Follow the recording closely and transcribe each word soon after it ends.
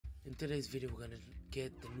In today's video, we're gonna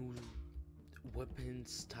get the new weapon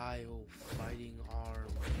style fighting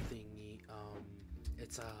arm thingy.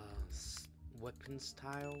 It's a weapon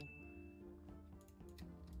style.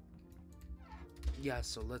 Yeah,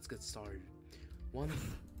 so let's get started.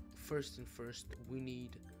 First, we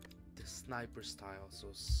need the sniper style.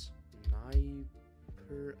 So sniper,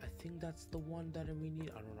 I think that's the one that we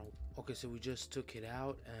need. I don't know. Okay, so we just took it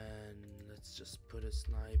out and let's just put a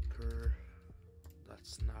sniper.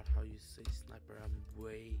 That's not how you say sniper. I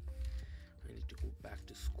need to go back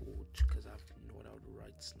to school because I have no idea how to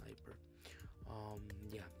write sniper.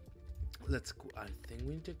 Yeah, let's go. I think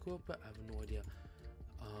we need to equip it. I have no idea.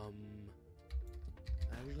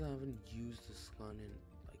 Actually, I haven't used this gun in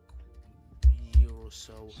like a year or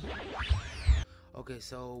so. Okay,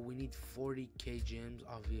 so we need 40k gems,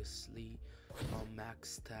 obviously.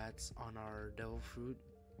 Max stats on our devil fruit.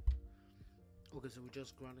 Okay, so we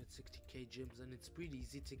just granted 60k gems, and it's pretty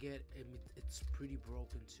easy to get. It's pretty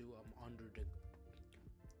broken too. I'm under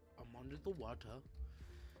the water.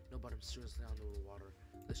 No, but I'm seriously under the water.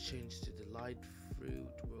 Let's change to the light fruit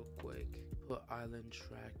real quick. Put island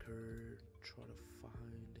tracker. Try to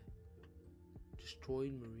find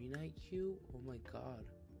destroyed marine IQ. Oh my god.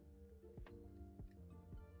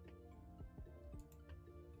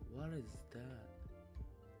 What is that?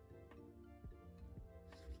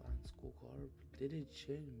 Flying School Car. Did it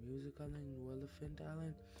change Music Island, New Elephant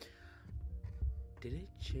Island? Did it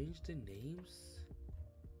change the names?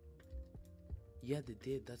 Yeah, they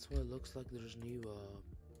did. That's why it looks like there's new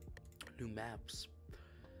maps.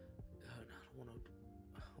 I want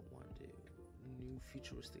to new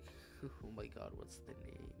futuristic. Oh my god, what's the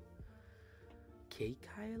name? Cake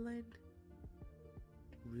Island?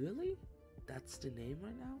 Really? That's the name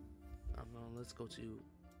right now? Let's go to.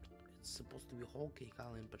 It's supposed to be Whole Cake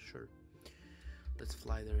Island, but sure. Let's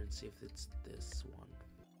fly there and see if it's this one.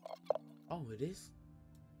 Oh, it is.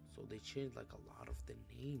 So they changed like a lot of the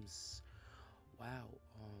names. Wow.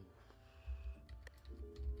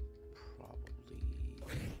 Probably.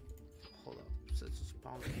 Hold up. So it's a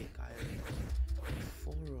Pound Cake Island.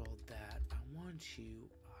 Before all that, I want you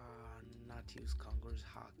not to use Conqueror's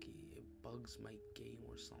Hockey. It bugs my game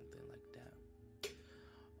or something like that.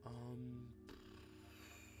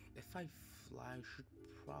 If I fly, I should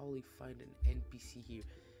probably find an NPC here.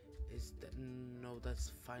 No,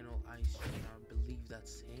 that's Final Ice Trainer. I believe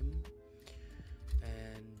that's him.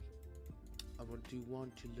 And I do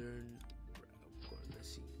want to learn. Of course, let's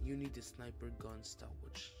see. You need the sniper gun style,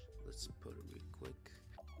 which let's put it real quick.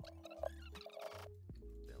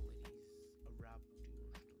 Abilities. A rap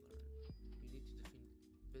doers to learn. You need to defeat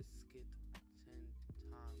Biscuit 10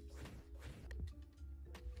 times.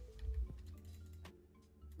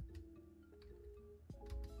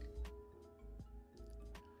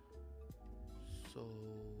 So,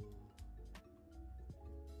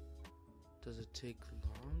 does it take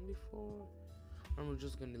long before? I'm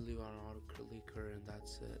just gonna leave on auto clicker and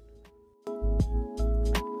that's it.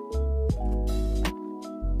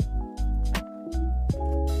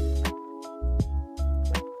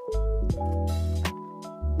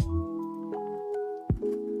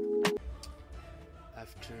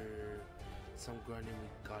 After some grinding, we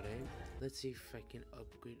got it. Let's see if I can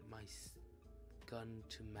upgrade my gun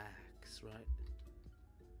to max, right?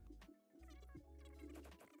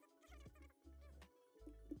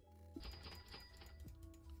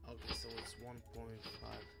 Okay, so it's 1.5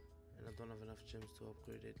 and I don't have enough gems to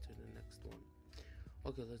upgrade it to the next one.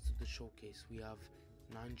 Okay, let's do the showcase. We have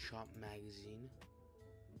 9-shot magazine,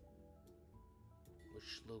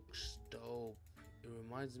 which looks dope. It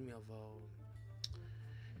reminds me of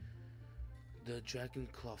the Dragon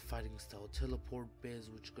Claw fighting style. Teleport biz,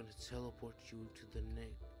 which is gonna teleport you to the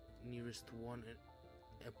nearest one,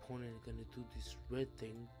 and opponent is gonna do this red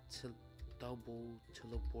thing, double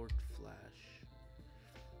teleport flash.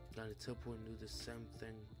 Gonna teleport and do the same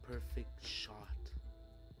thing. Perfect shot.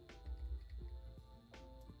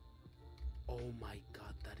 Oh my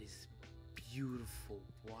god, that is beautiful.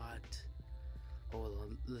 What? Hold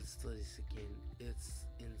on, let's do this again. It's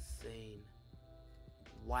insane.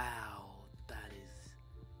 Wow,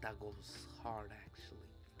 that goes hard actually.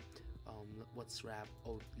 What's rap?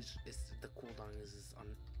 Oh, it's the cooldown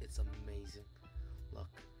it's amazing. Look.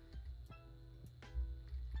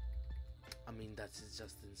 I mean, that's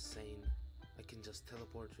just insane. I can just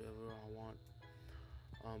teleport to wherever I want.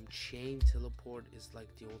 Chain teleport is like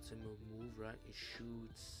the ultimate move, right? It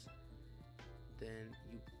shoots, then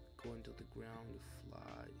you go into the ground, you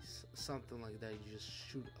fly, something like that. You just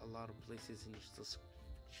shoot a lot of places and you just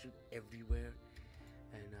shoot everywhere,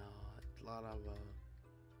 and a lot of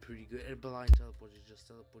pretty good. And blind teleport, you just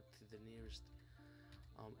teleport to the nearest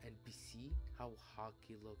NPC, how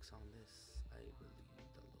hockey looks on this. I believe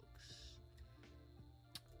that looks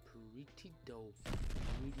pretty dope,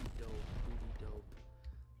 pretty dope.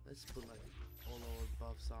 Let's put like all our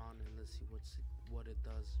buffs on and let's see what it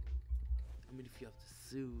does. I mean, if you have the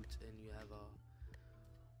suit and you have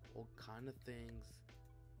all kind of things,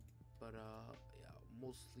 but yeah,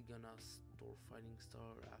 mostly gonna store fighting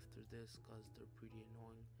star after this because they're pretty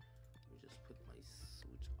annoying. Let me just put my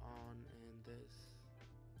suit on and this.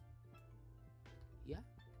 Yeah.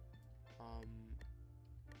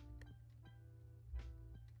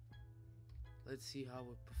 Let's see how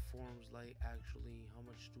it performs. Like, actually, how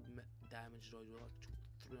much damage do I do? Like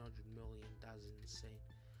 300 million. That's insane.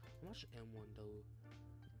 How much M1 though?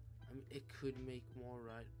 I mean, it could make more,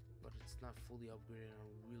 right? But it's not fully upgraded. I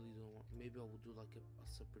really don't want. Maybe I will do like a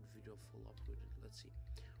separate video full upgraded. Let's see.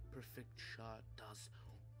 Perfect shot does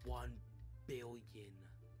 1 billion.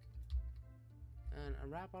 And a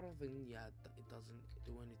wrap, I don't think, yeah, it doesn't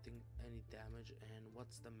do any damage. And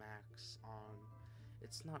what's the max on?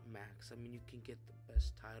 It's not max. I mean, you can get the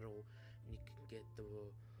best title, and you can get the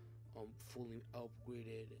fully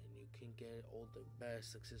upgraded, and you can get all the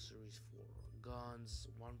best accessories for guns.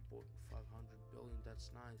 1.5 billion. That's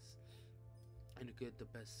nice. And you get the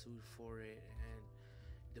best suit for it, and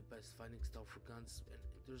the best fighting style for guns. And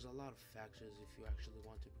there's a lot of factors if you actually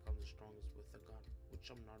want to become the strongest with a gun, which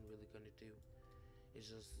I'm not really gonna do. It's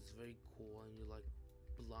just, it's very cool, and you like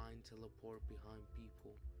blind teleport behind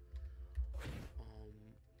people.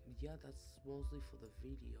 Yeah, that's mostly for the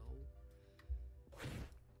video.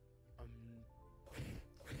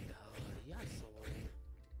 Yeah, so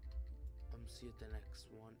see you at the next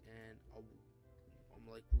one. And I'm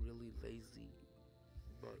like really lazy,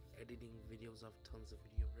 but editing videos, I have tons of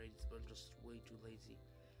video ready, but I'm just way too lazy.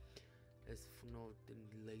 As for no,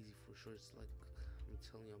 lazy for sure. It's like, I'm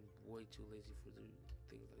telling you, I'm way too lazy for doing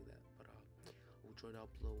things like that. But I will try to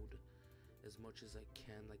upload as much as I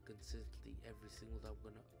can, like consistently every single day. I'm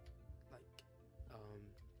gonna like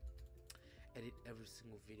edit every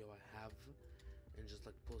single video I have and just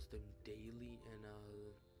like post them daily. And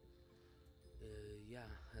yeah,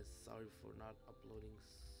 sorry for not uploading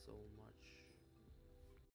so much.